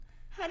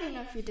do you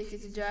know if you're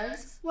addicted to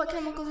drugs? What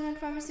chemicals are in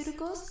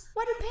pharmaceuticals?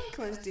 What do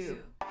painkillers do?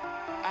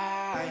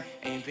 I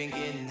ain't been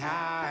getting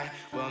high.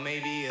 Well,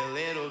 maybe a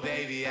little,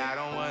 baby, I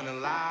don't wanna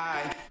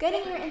lie.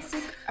 Getting hurt and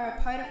sick are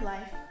a part of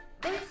life.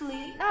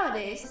 Thankfully,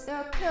 nowadays, there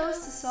are pills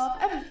to solve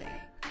everything.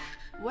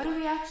 What are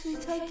we actually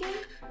taking?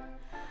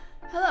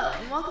 Hello,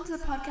 and welcome to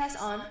the podcast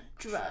on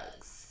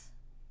drugs.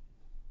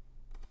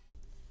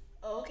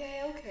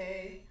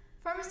 Okay.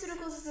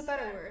 Pharmaceuticals is a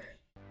better word.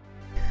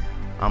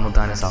 I'm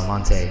Odanis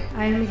Almonte.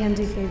 I'm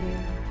Mackenzie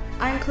Fabian.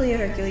 I'm Clea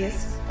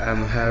Hercules.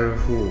 I'm Harry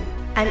Hu.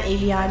 I'm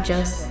Avion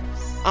Joseph.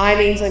 I'm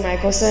Ainsley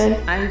Michelson.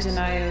 I'm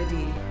Janaya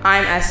Odi.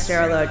 I'm Esther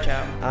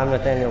Alojo. I'm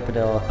Nathaniel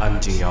Padilla.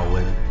 I'm Jiyao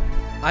Win.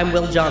 I'm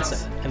Will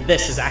Johnson, and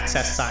this is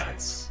Access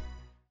Science.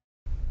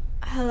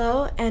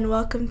 Hello, and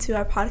welcome to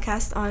our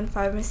podcast on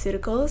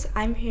pharmaceuticals.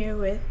 I'm here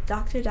with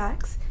Dr.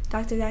 Dax.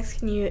 Dr. Dax,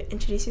 can you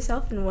introduce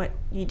yourself and what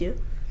you do?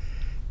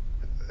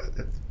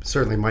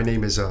 Certainly. My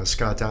name is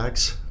Scott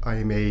Dax. I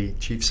am a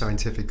Chief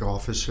Scientific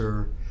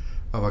Officer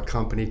of a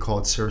company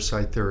called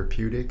Cercite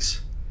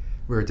Therapeutics.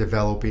 We're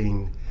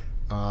developing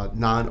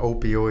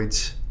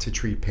non-opioids to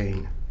treat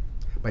pain.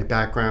 My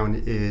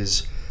background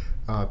is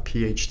a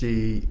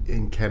PhD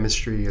in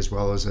chemistry as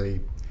well as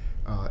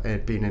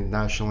being a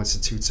National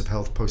Institutes of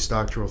Health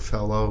postdoctoral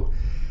fellow.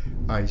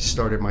 I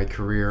started my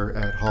career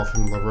at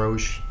Hoffman La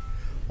Roche,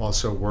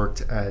 also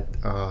worked at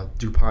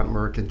DuPont,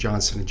 Merck, and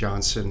Johnson &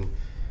 Johnson,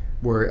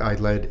 where I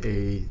led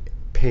a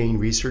pain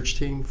research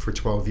team for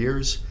 12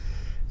 years.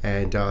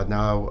 And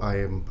now I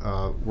am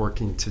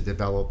working to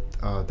develop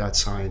that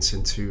science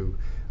into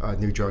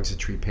new drugs that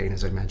treat pain,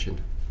 as I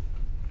mentioned.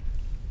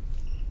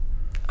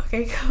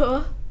 Okay,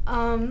 cool.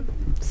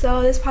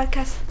 So this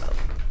podcast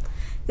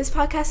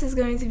is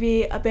going to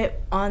be a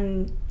bit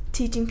on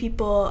teaching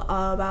people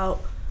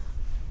about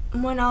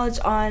more knowledge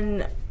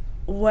on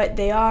what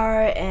they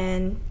are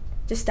and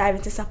just dive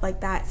into stuff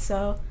like that.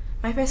 So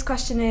my first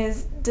question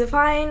is,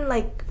 define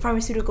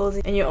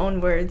pharmaceuticals in your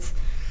own words.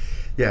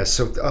 Yeah,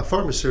 so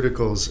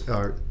pharmaceuticals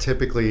are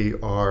typically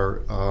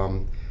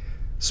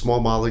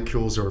small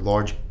molecules or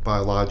large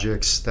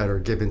biologics that are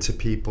given to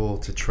people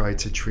to try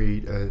to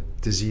treat a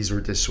disease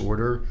or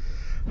disorder.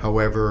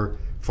 However,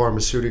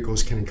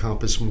 pharmaceuticals can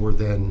encompass more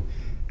than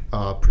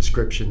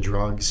prescription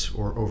drugs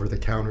or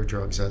over-the-counter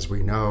drugs. As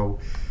we know,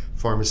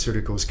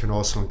 pharmaceuticals can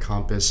also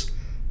encompass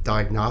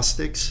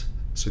diagnostics.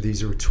 So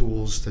these are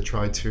tools to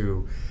try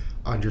to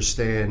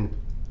understand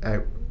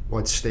at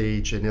what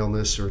stage an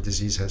illness or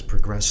disease has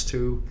progressed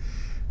to.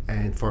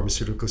 And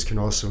pharmaceuticals can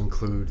also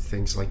include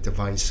things like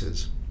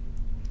devices.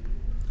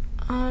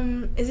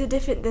 Is it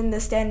different than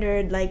the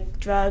standard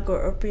drug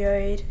or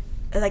opioid?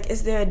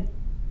 Is there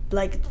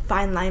a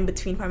fine line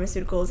between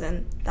pharmaceuticals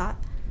and that?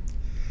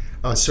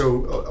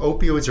 So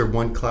opioids are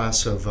one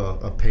class of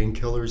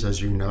painkillers,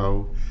 as you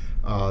know.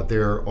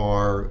 There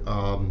are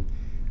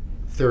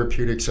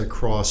therapeutics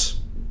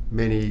across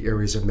many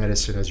areas of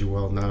medicine, as you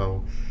well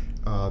know.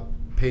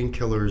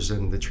 Painkillers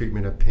and the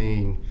treatment of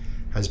pain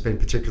has been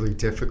particularly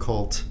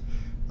difficult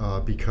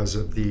because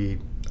of the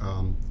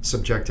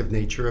subjective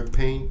nature of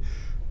pain.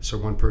 So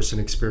one person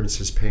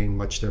experiences pain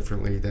much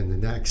differently than the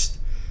next.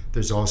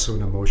 There's also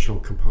an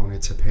emotional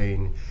component to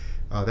pain.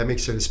 That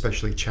makes it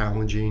especially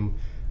challenging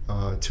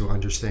to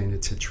understand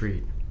and to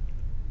treat.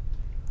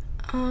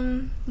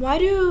 Why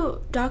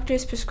do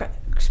doctors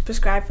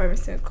prescribe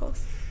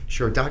pharmaceuticals?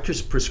 Sure.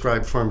 Doctors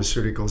prescribe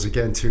pharmaceuticals,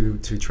 again, to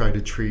try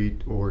to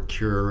treat or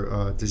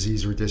cure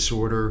disease or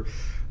disorder.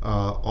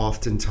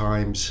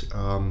 Oftentimes,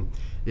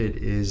 it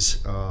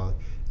is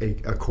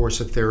a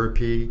course of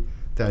therapy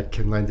that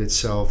can lend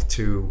itself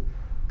to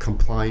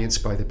compliance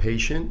by the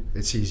patient.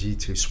 It's easy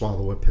to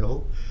swallow a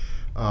pill.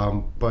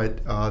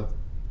 But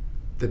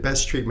the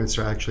best treatments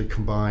are actually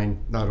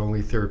combine not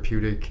only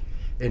therapeutic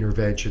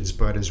interventions,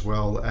 but as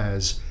well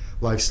as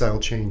lifestyle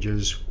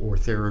changes or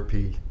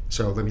therapy.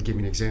 So let me give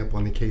you an example.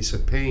 In the case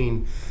of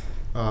pain,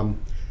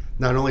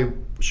 not only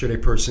should a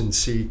person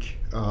seek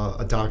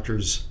a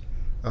doctor's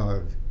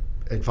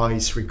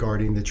advice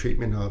regarding the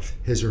treatment of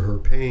his or her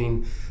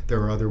pain, there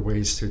are other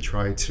ways to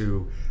try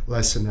to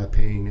lessen that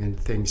pain, and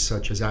things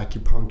such as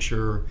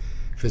acupuncture,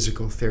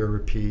 physical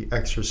therapy,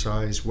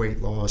 exercise,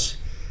 weight loss,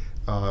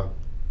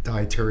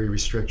 dietary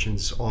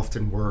restrictions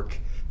often work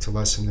to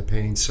lessen the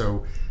pain.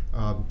 So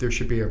there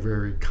should be a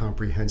very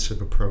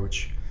comprehensive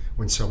approach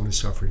when someone is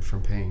suffering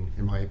from pain,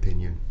 in my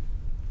opinion.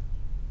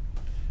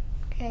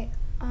 Okay.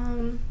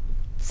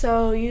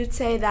 So you'd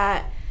say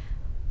that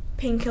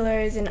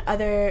painkillers and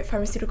other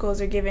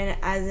pharmaceuticals are given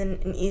as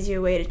an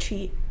easier way to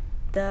treat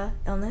the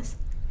illness?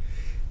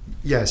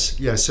 Yes.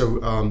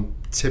 So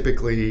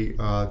typically,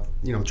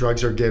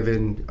 drugs are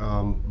given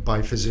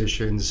by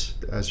physicians.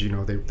 As you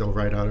know, they'll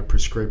write out a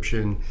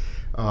prescription,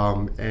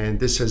 and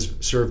this has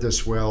served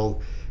us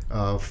well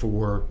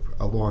for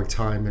a long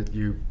time.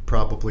 You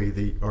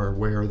probably are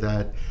aware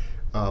that,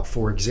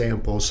 for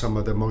example, some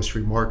of the most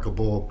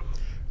remarkable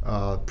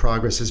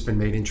progress has been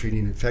made in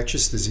treating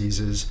infectious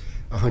diseases.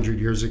 100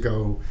 years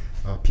ago,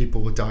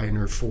 people would die in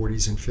their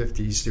 40s and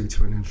 50s due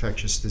to an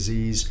infectious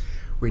disease.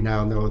 We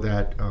now know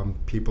that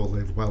people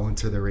live well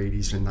into their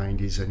 80s and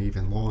 90s and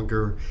even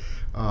longer.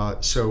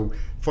 So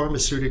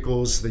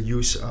pharmaceuticals, the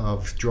use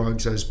of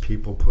drugs, as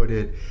people put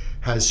it,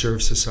 has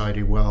served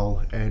society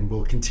well and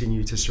will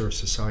continue to serve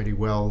society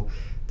well.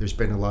 There's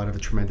been a lot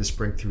of tremendous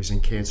breakthroughs in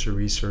cancer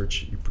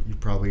research, you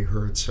probably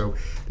heard. So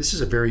this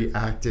is a very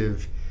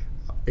active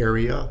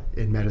area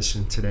in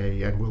medicine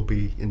today and will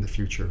be in the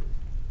future.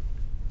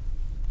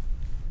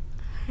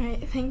 All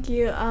right, thank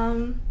you.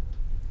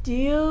 Do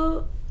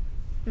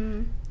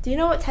you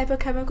know what type of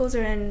chemicals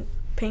are in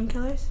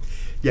painkillers?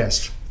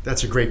 Yes,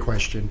 that's a great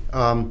question.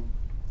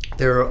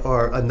 There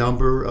are a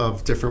number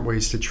of different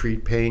ways to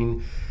treat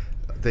pain.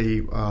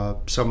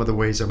 Some of the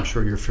ways I'm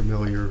sure you're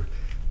familiar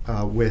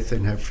with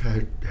and have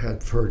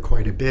heard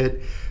quite a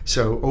bit.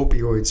 So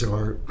opioids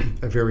are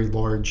a very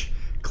large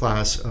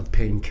class of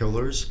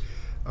painkillers.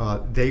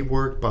 They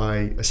work by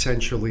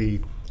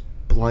essentially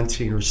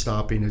blunting or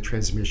stopping the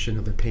transmission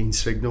of the pain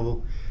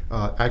signal,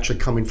 actually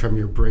coming from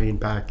your brain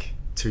back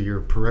to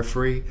your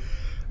periphery.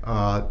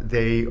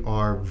 They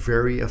are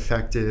very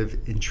effective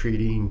in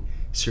treating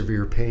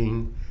severe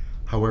pain.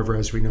 However,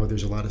 as we know,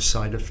 there's a lot of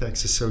side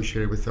effects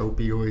associated with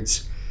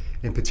opioids,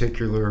 in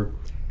particular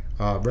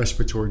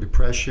respiratory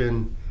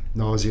depression,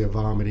 nausea,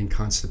 vomiting,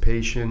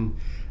 constipation,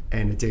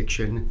 and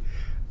addiction.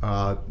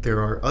 There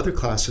are other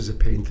classes of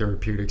pain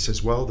therapeutics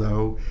as well,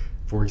 though.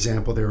 For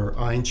example, there are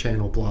ion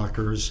channel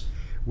blockers,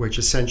 which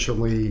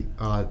essentially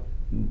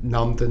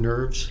numb the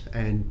nerves,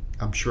 and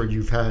I'm sure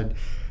you've had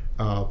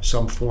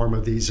some form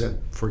of these.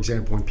 For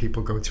example, when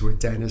people go to a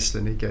dentist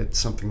and they get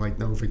something like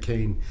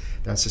Novocaine,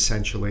 that's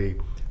essentially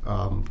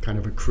kind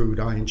of a crude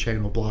ion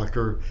channel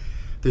blocker.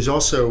 There's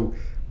also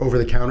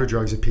over-the-counter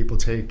drugs that people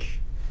take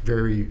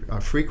very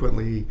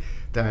frequently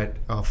that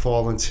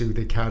fall into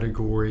the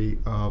category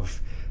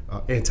of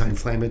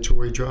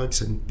anti-inflammatory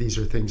drugs, and these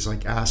are things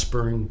like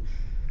aspirin,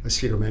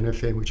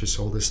 acetaminophen, which is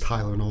sold as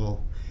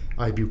Tylenol,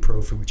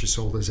 ibuprofen, which is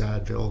sold as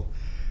Advil.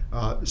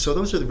 So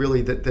those are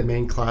really the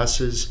main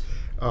classes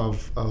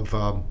of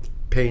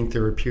pain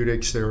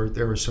therapeutics.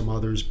 There are some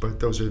others,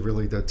 but those are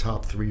really the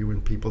top three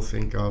when people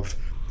think of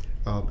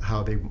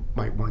how they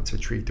might want to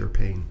treat their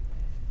pain.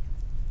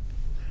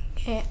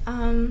 Okay,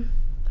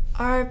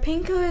 are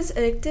painkillers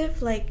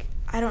addictive? Like,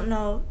 I don't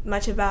know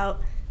much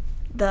about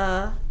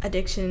the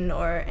addiction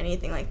or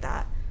anything like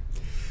that.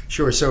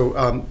 Sure.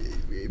 So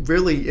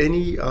really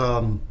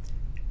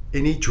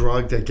any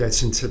drug that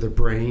gets into the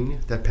brain,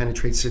 that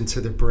penetrates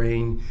into the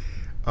brain,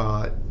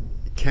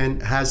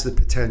 has the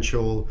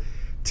potential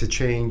to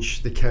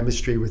change the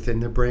chemistry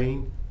within the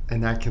brain,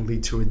 and that can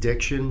lead to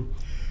addiction.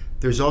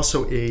 There's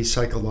also a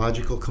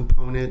psychological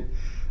component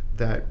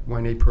that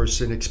when a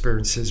person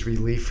experiences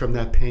relief from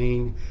that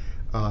pain,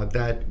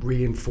 that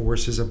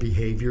reinforces a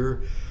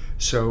behavior.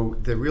 So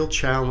the real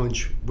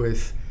challenge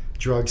with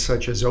drugs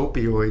such as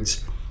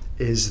opioids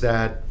is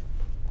that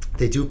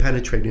they do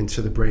penetrate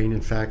into the brain.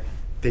 In fact,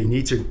 they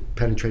need to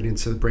penetrate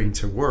into the brain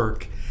to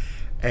work.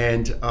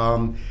 And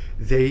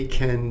they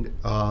can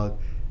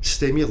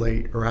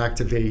stimulate or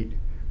activate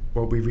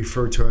what we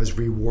refer to as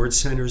reward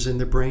centers in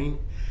the brain.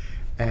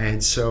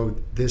 And so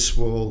this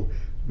will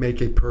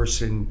make a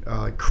person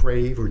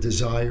crave or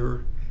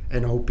desire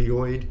an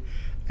opioid.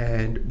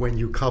 And when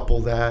you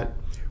couple that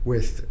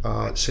with,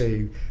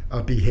 say,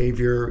 a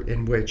behavior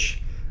in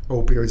which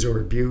opioids are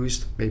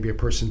abused, maybe a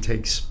person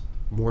takes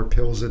more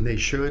pills than they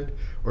should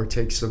or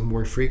takes them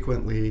more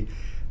frequently,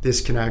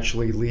 this can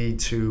actually lead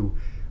to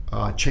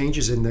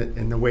changes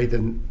in the way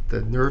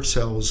the nerve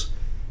cells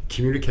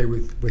communicate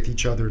with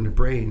each other in the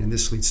brain, and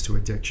this leads to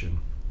addiction.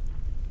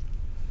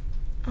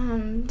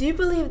 Do you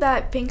believe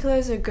that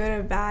painkillers are good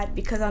or bad?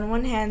 Because on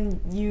one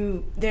hand,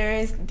 there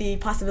is the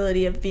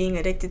possibility of being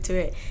addicted to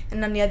it,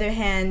 and on the other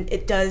hand,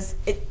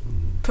 it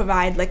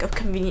provide like a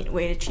convenient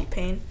way to treat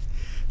pain.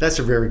 That's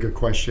a very good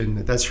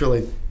question. That's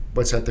really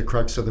what's at the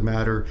crux of the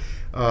matter.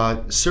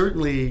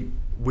 Certainly,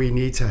 we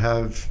need to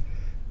have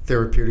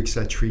therapeutics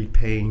that treat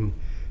pain.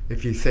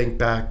 If you think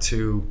back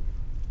to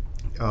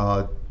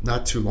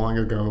not too long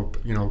ago,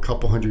 a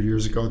couple hundred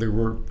years ago,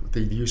 the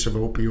use of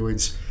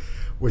opioids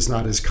was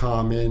not as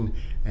common,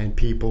 and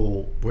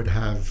people would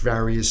have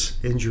various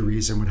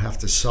injuries and would have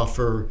to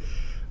suffer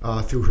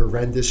through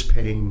horrendous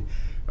pain.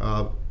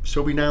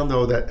 So we now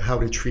know that how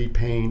to treat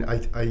pain.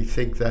 I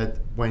think that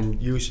when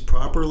used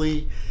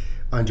properly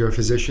under a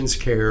physician's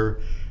care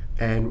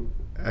and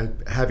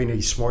having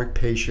a smart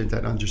patient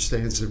that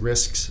understands the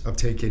risks of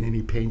taking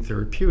any pain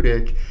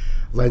therapeutic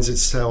lends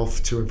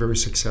itself to a very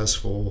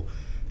successful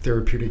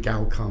therapeutic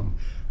outcome.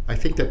 I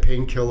think that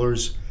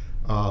painkillers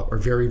are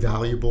very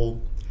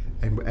valuable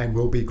and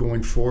will be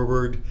going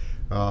forward.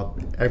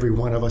 Every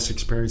one of us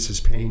experiences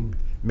pain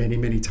many,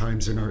 many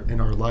times in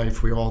our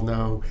life. We all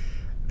know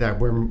that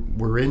when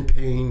we're in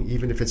pain,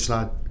 even if it's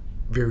not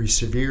very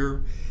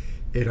severe,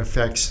 it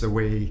affects the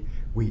way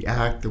we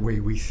act, the way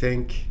we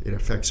think. It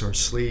affects our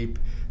sleep,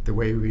 the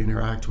way we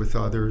interact with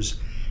others.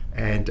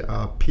 And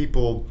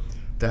people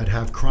that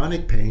have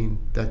chronic pain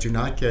that do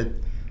not get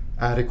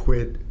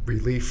adequate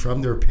relief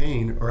from their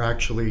pain are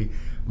actually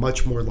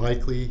much more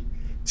likely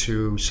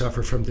to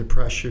suffer from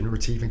depression or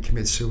to even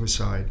commit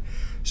suicide.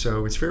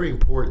 So it's very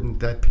important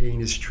that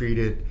pain is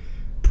treated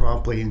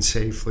promptly and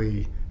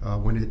safely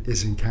when it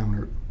is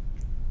encountered.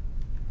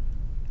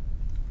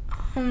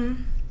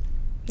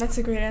 That's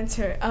a great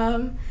answer.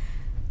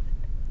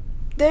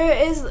 There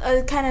is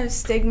a kind of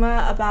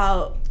stigma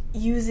about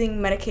using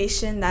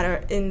medication that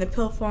are in the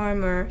pill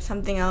form or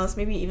something else,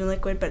 maybe even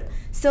liquid, but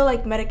still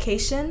like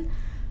medication,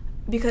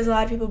 because a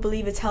lot of people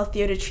believe it's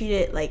healthier to treat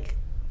it like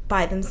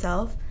by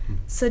themselves.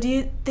 So do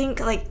you think,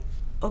 like,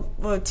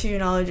 to your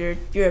knowledge or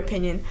your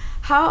opinion,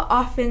 how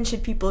often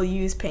should people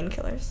use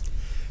painkillers?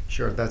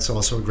 Sure, that's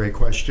also a great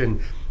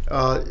question.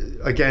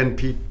 Again,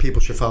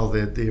 people should follow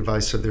the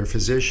advice of their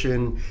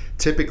physician.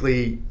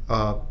 Typically,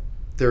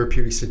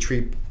 therapeutics to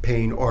treat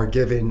pain are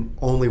given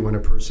only when a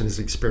person is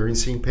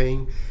experiencing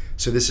pain.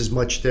 So this is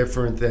much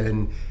different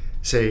than,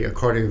 say, a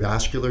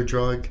cardiovascular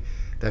drug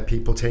that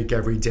people take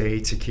every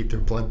day to keep their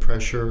blood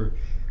pressure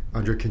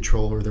under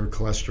control or their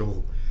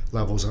cholesterol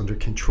levels under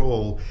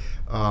control.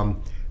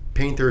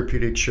 Pain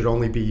therapeutics should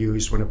only be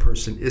used when a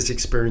person is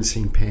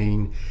experiencing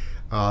pain,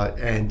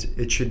 and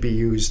it should be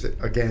used,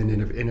 again,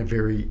 in a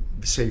very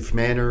safe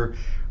manner.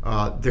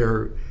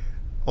 There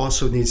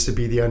also needs to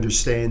be the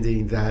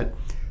understanding that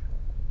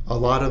a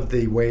lot of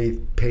the way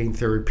pain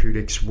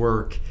therapeutics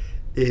work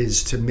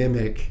is to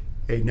mimic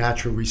a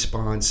natural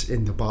response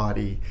in the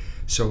body.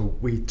 So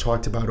we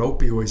talked about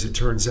opioids. It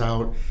turns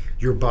out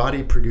your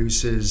body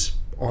produces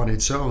on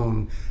its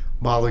own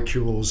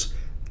molecules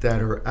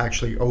that are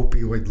actually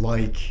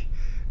opioid-like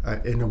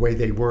in the way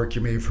they work.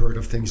 You may have heard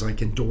of things like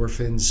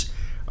endorphins.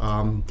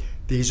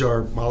 These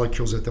are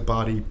molecules that the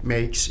body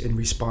makes in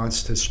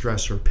response to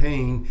stress or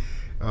pain.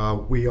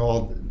 We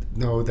all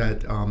know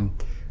that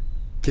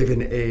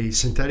given a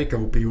synthetic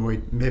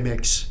opioid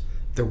mimics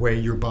the way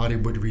your body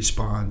would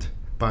respond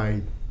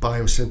by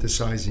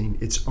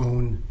biosynthesizing its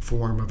own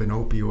form of an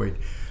opioid.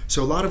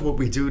 So a lot of what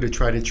we do to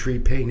try to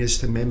treat pain is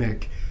to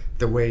mimic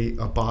the way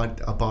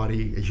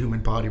a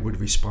human body would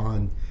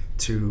respond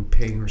to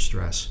pain or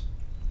stress.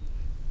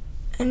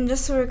 And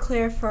just so we're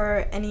clear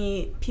for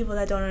any people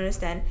that don't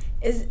understand,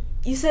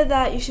 you said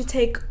that you should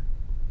take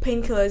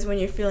painkillers when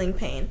you're feeling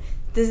pain.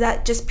 Is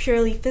that just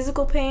purely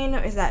physical pain,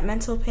 or is that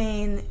mental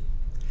pain?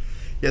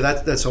 Yeah,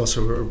 that's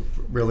also a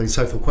really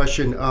insightful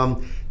question.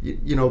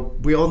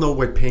 We all know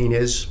what pain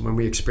is when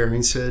we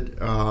experience it,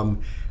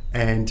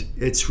 and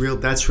that's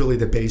really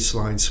the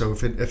baseline. So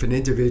if an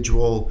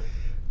individual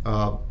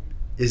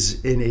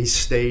is in a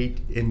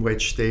state in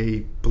which they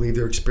believe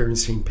they're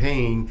experiencing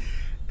pain,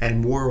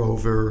 and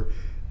moreover,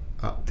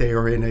 they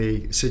are in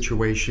a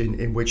situation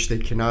in which they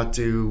cannot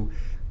do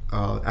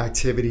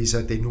activities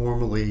that they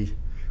normally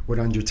would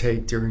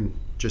undertake during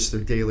just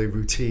their daily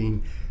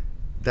routine,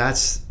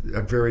 that's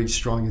a very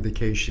strong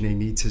indication they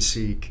need to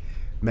seek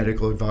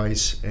medical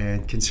advice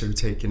and consider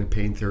taking a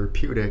pain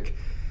therapeutic.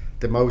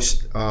 The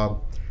most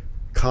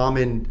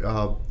common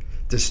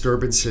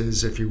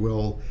disturbances, if you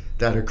will,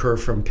 that occur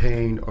from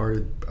pain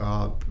are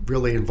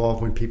really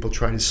involved when people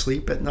try to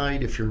sleep at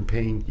night. If you're in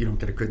pain, you don't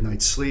get a good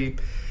night's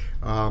sleep.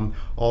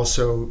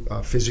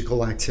 Also,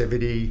 physical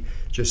activity,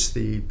 just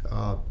the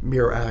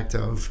mere act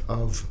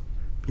of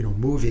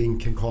moving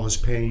can cause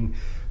pain.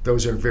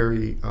 Those are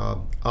very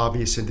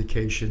obvious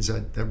indications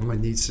that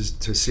one needs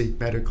to seek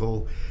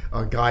medical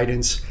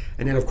guidance.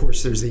 And then, of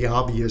course, there's the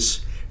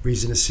obvious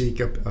reason to seek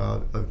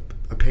a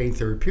pain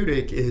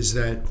therapeutic is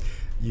that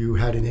you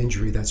had an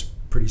injury that's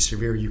pretty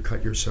severe. You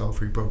cut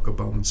yourself or you broke a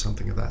bone,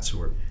 something of that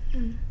sort.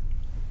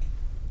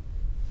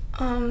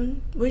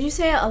 Would you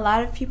say a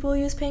lot of people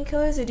use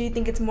painkillers, or do you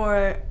think it's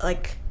more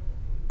like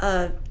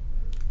I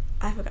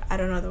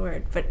don't know the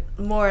word, but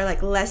more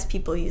like less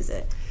people use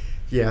it?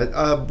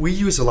 Yeah, we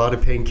use a lot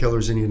of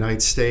painkillers in the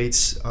United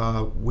States.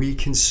 We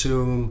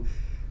consume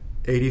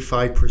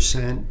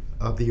 85%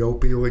 of the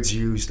opioids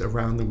used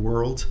around the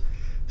world.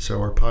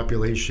 So our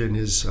population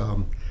is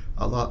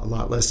a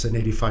lot less than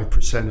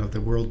 85% of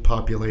the world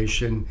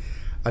population.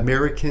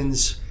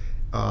 Americans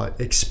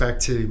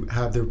expect to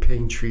have their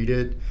pain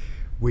treated.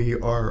 We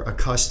are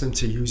accustomed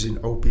to using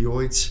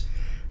opioids,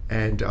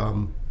 and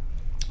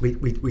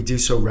we do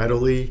so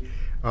readily.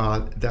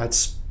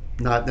 That's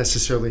not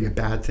necessarily a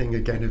bad thing,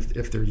 again,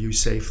 if they're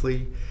used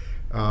safely,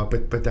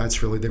 but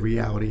that's really the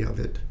reality of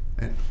it.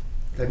 Did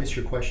I miss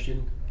your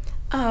question?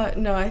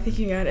 No, I think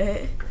you got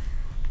it.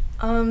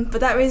 But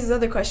that raises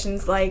other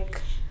questions,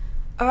 like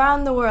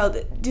around the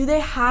world, do they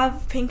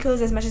have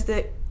painkillers as much as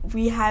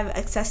we have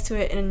access to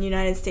it in the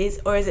United States,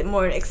 or is it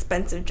more an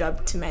expensive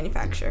drug to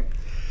manufacture?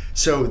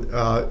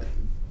 So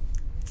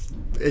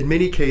in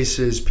many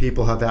cases,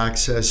 people have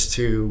access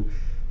to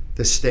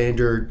the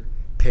standard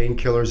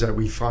painkillers that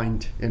we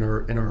find in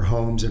our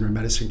homes, in our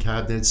medicine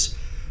cabinets,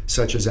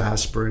 such as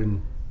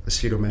aspirin,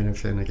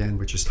 acetaminophen, again,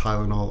 which is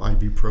Tylenol,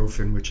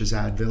 ibuprofen, which is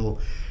Advil.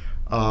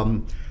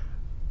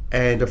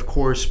 And of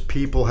course,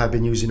 people have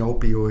been using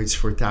opioids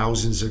for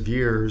thousands of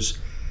years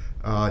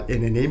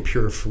in an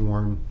impure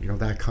form,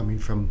 that coming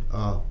from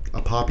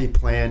a poppy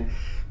plant.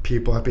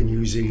 People have been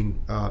using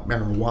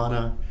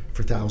marijuana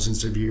for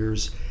thousands of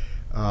years.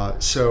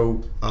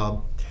 So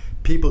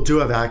people do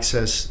have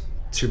access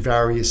to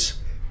various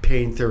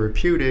pain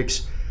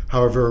therapeutics.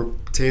 However,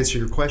 to answer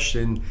your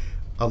question,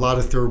 a lot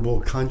of third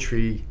world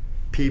country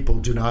people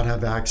do not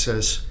have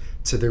access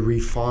to the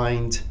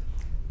refined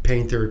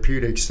pain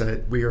therapeutics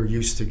that we are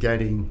used to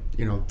getting,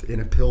 in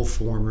a pill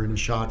form or in a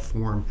shot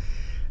form,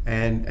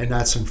 and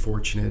that's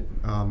unfortunate,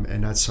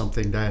 and that's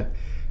something that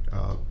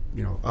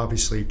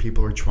obviously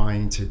people are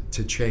trying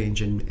to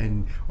change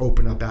and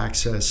open up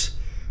access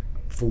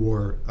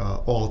for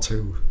all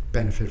to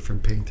benefit from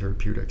pain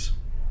therapeutics.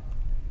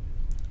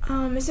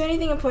 Is there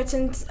anything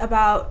important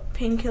about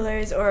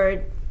painkillers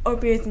or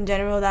opioids in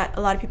general that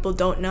a lot of people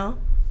don't know?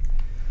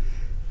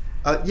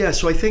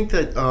 So I think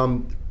that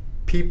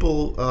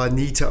people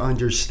need to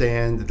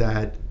understand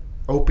that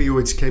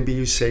opioids can be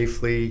used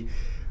safely.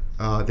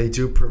 They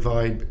do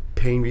provide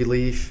pain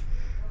relief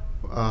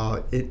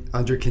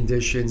under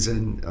conditions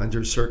and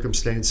under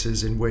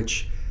circumstances in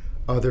which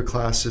other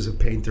classes of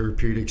pain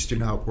therapeutics do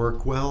not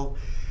work well.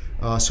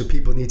 So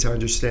people need to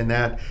understand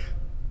that.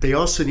 They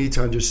also need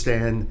to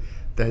understand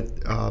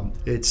that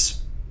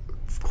it's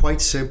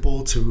quite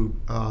simple to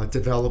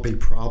develop a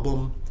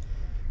problem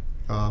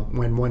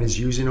when one is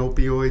using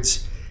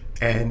opioids,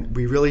 and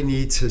we really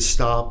need to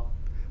stop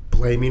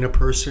blaming a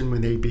person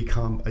when they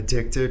become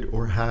addicted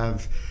or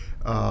have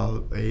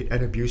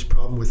an abuse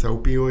problem with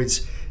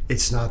opioids.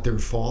 It's not their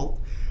fault.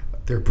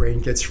 Their brain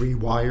gets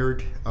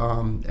rewired,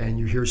 and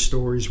you hear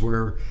stories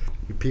where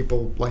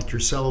people like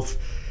yourself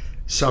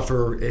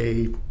suffer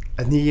a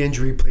knee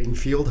injury playing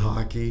field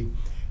hockey,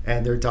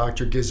 and their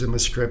doctor gives them a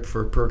script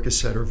for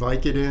Percocet or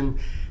Vicodin,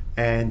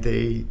 and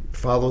they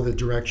follow the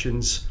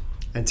directions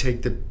and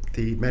take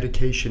the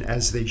medication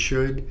as they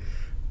should.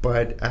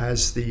 But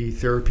as the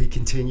therapy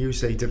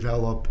continues, they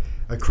develop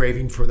a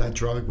craving for that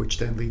drug, which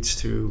then leads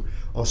to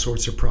all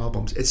sorts of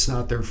problems. It's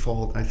not their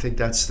fault. I think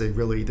that's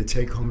really the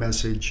take-home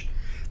message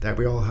that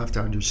we all have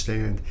to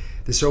understand.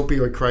 This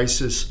opioid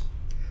crisis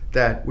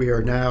that we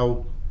are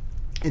now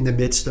in the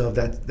midst of,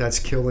 that's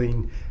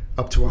killing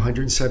up to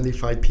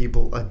 175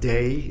 people a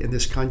day in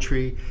this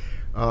country,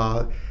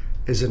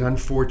 is an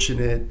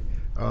unfortunate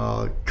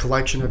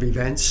collection of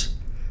events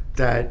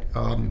that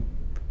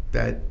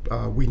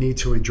we need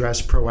to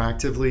address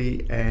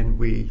proactively, and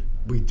we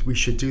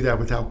should do that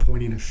without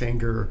pointing a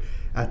finger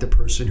at the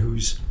person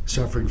who's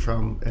suffering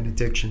from an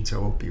addiction to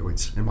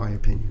opioids, in my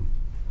opinion.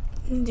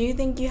 Do you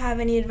think you have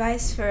any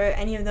advice for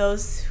any of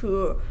those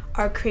who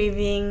are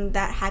craving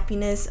that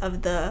happiness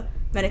of the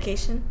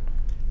medication?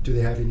 Do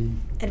they have any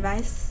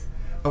advice?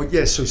 Oh,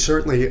 yes. So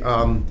certainly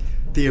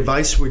the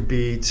advice would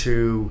be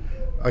to,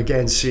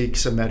 again, seek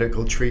some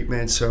medical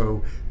treatment.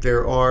 So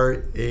there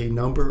are a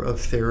number of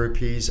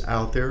therapies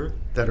out there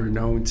that are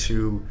known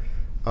to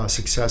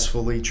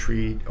successfully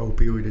treat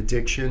opioid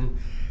addiction.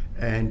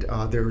 And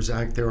there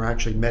are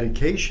actually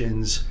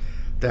medications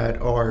that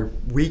are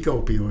weak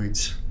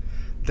opioids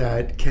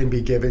that can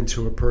be given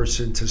to a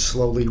person to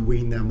slowly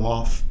wean them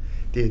off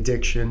the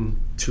addiction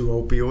to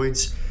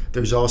opioids.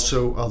 There's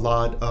also a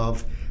lot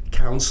of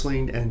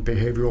counseling and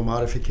behavioral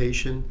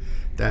modification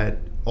that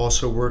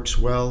also works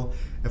well.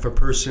 If a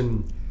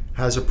person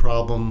has a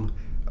problem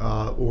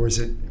or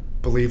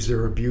believes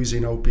they're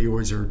abusing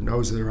opioids or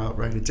knows they're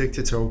outright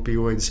addicted to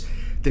opioids,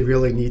 they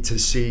really need to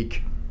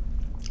seek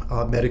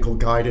medical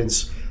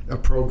guidance. A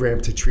program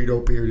to treat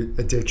opioid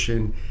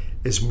addiction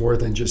is more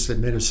than just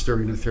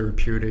administering a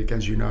therapeutic.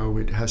 As you know,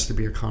 it has to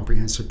be a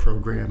comprehensive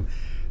program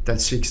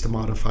that seeks to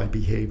modify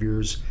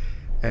behaviors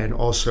and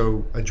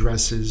also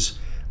addresses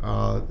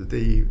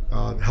the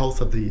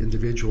health of the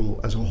individual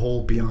as a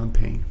whole beyond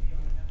pain.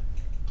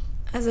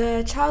 As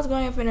a child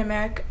growing up in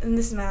America, and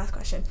this is my last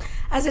question,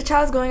 as a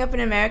child growing up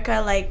in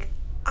America,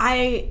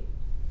 I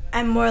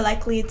am more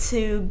likely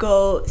to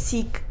go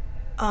seek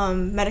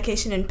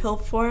medication in pill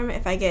form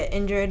if I get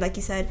injured, like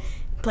you said,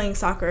 playing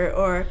soccer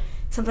or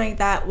something like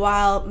that,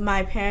 while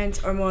my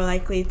parents are more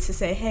likely to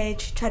say, hey,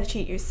 try to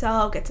treat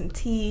yourself, get some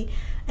tea,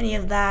 any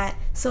of that.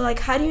 So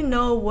how do you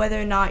know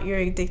whether or not you're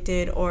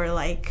addicted or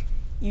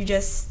you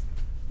just...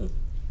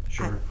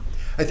 Sure.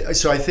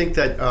 So I think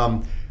that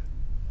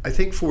I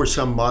think for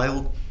some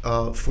mild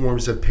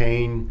forms of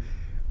pain,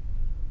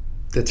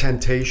 the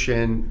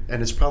temptation,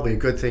 and it's probably a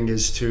good thing,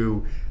 is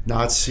to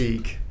not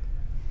seek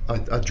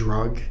a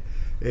drug.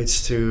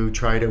 It's to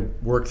try to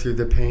work through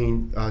the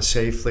pain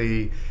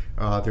safely.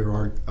 There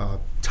are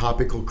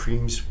topical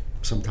creams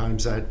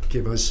sometimes that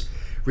give us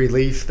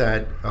relief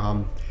that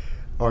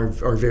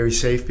are very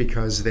safe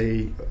because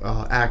they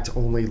act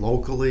only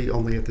locally,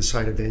 only at the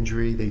site of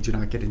injury. They do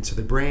not get into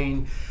the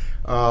brain.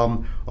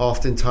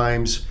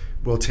 Oftentimes,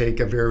 we'll take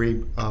a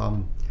very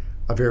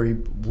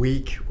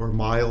weak or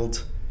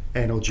mild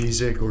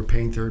analgesic or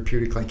pain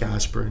therapeutic like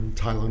aspirin,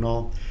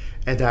 Tylenol,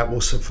 and that will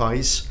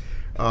suffice.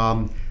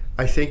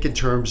 I think in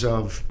terms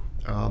of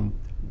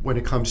when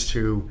it comes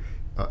to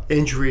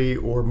injury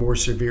or more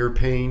severe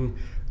pain,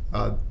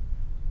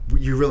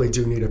 you really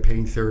do need a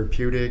pain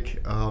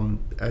therapeutic.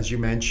 As you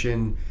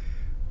mentioned,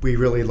 we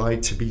really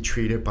like to be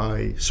treated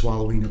by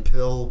swallowing a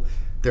pill.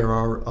 There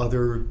are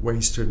other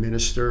ways to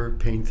administer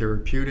pain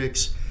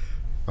therapeutics,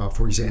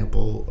 for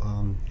example,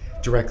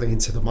 directly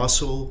into the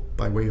muscle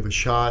by way of a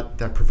shot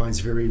that provides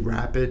very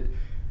rapid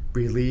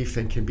relief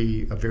and can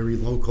be a very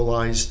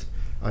localized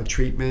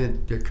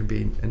treatment. There could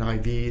be an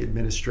IV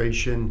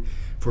administration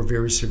for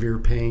very severe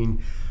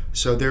pain.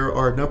 So there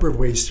are a number of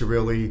ways to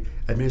really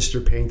administer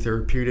pain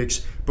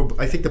therapeutics. But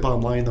I think the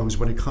bottom line, though, is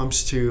when it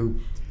comes to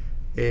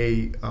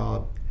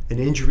an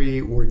injury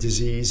or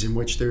disease in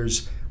which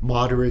there's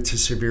moderate to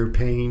severe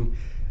pain,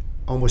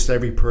 almost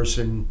every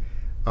person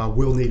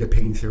will need a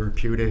pain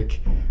therapeutic,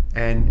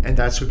 and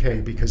that's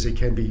okay because it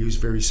can be used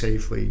very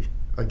safely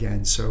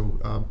again.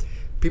 So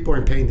people are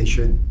in pain,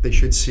 they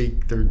should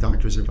seek their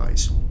doctor's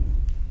advice.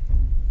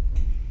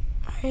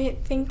 All right,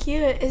 thank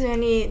you. Is there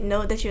any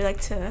note that you'd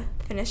like to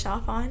finish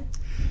off on?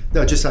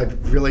 No, just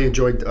I've really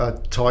enjoyed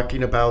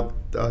talking about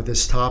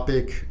this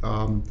topic.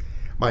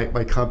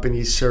 My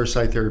company,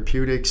 Cereside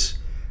Therapeutics,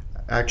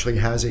 actually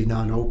has a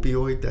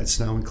non-opioid that's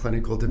now in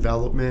clinical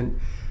development.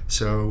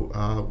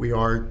 So we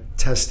are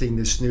testing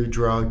this new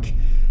drug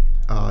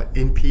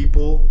in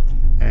people,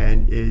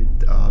 and it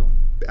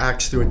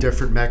acts through a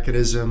different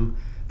mechanism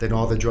than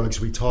all the drugs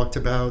we talked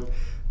about.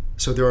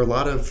 So there are a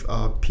lot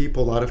of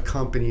people, a lot of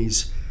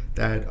companies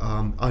that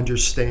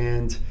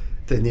understand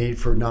the need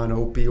for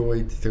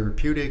non-opioid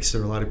therapeutics.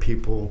 There are a lot of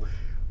people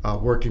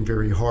working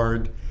very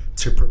hard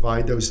to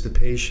provide those to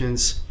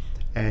patients,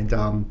 and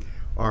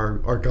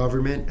our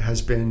government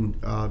has been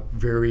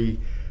very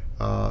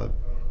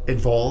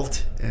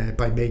involved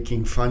by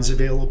making funds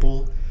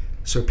available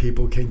so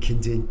people can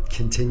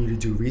continue to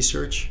do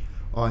research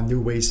on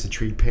new ways to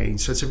treat pain.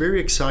 So it's a very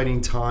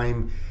exciting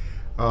time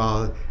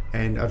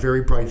and a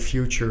very bright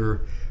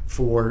future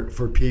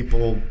for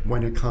people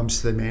when it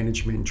comes to the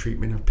management and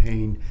treatment of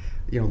pain,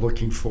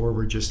 looking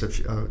forward just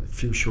a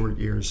few short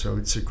years. So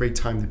it's a great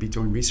time to be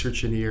doing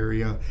research in the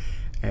area,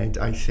 and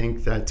I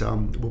think that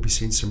we'll be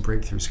seeing some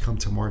breakthroughs come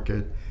to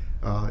market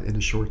in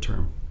the short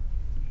term.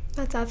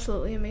 That's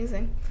absolutely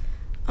amazing.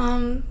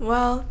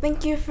 Well,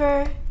 thank you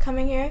for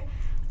coming here.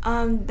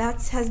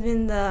 That has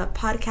been the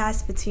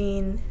podcast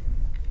between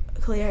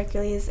Khalil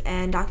Hercules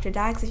and Dr.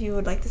 Dax. If you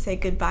would like to say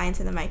goodbye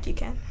into the mic, you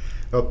can.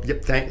 Oh,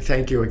 yep.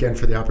 Thank you again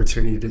for the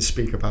opportunity to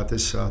speak about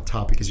this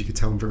topic. As you can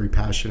tell, I'm very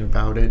passionate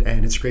about it,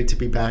 and it's great to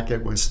be back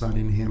at West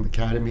Nottingham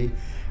Academy.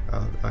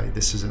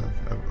 This is a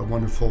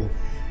wonderful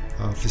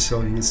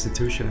facility and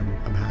institution.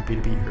 I'm happy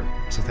to be here,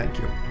 so thank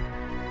you.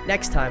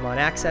 Next time on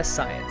Access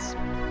Science.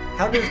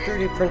 How does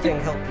 3D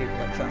printing help people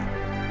at CHOP?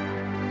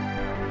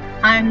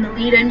 I'm the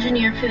lead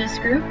engineer for this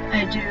group.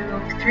 I do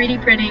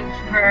 3D printing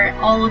for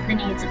all of the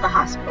needs of the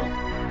hospital,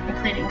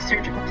 including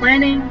surgical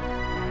planning,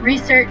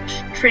 research,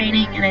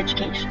 training, and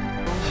education.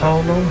 How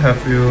long have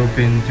you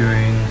been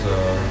doing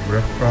the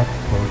RevRap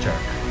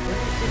project?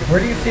 Where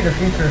do you see the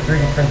future of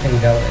 3D printing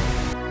going?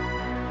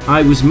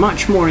 I was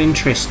much more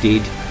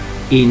interested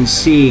in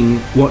seeing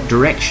what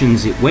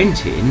directions it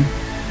went in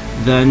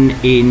than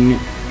in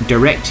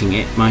directing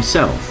it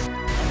myself.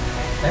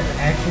 That's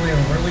actually a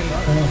really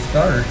cool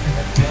start.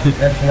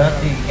 That's not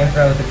the answer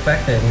I was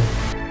expecting.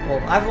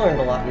 Well, I've learned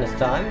a lot in this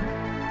time.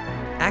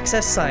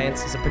 Access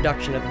Science is a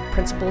production of the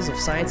Principles of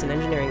Science and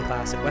Engineering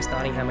class at West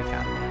Nottingham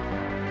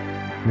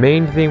Academy.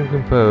 Main theme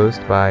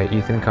composed by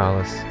Ethan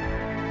Collis.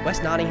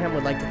 West Nottingham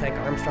would like to thank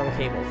Armstrong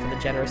Cable for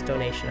the generous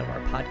donation of our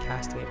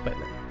podcasting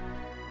equipment.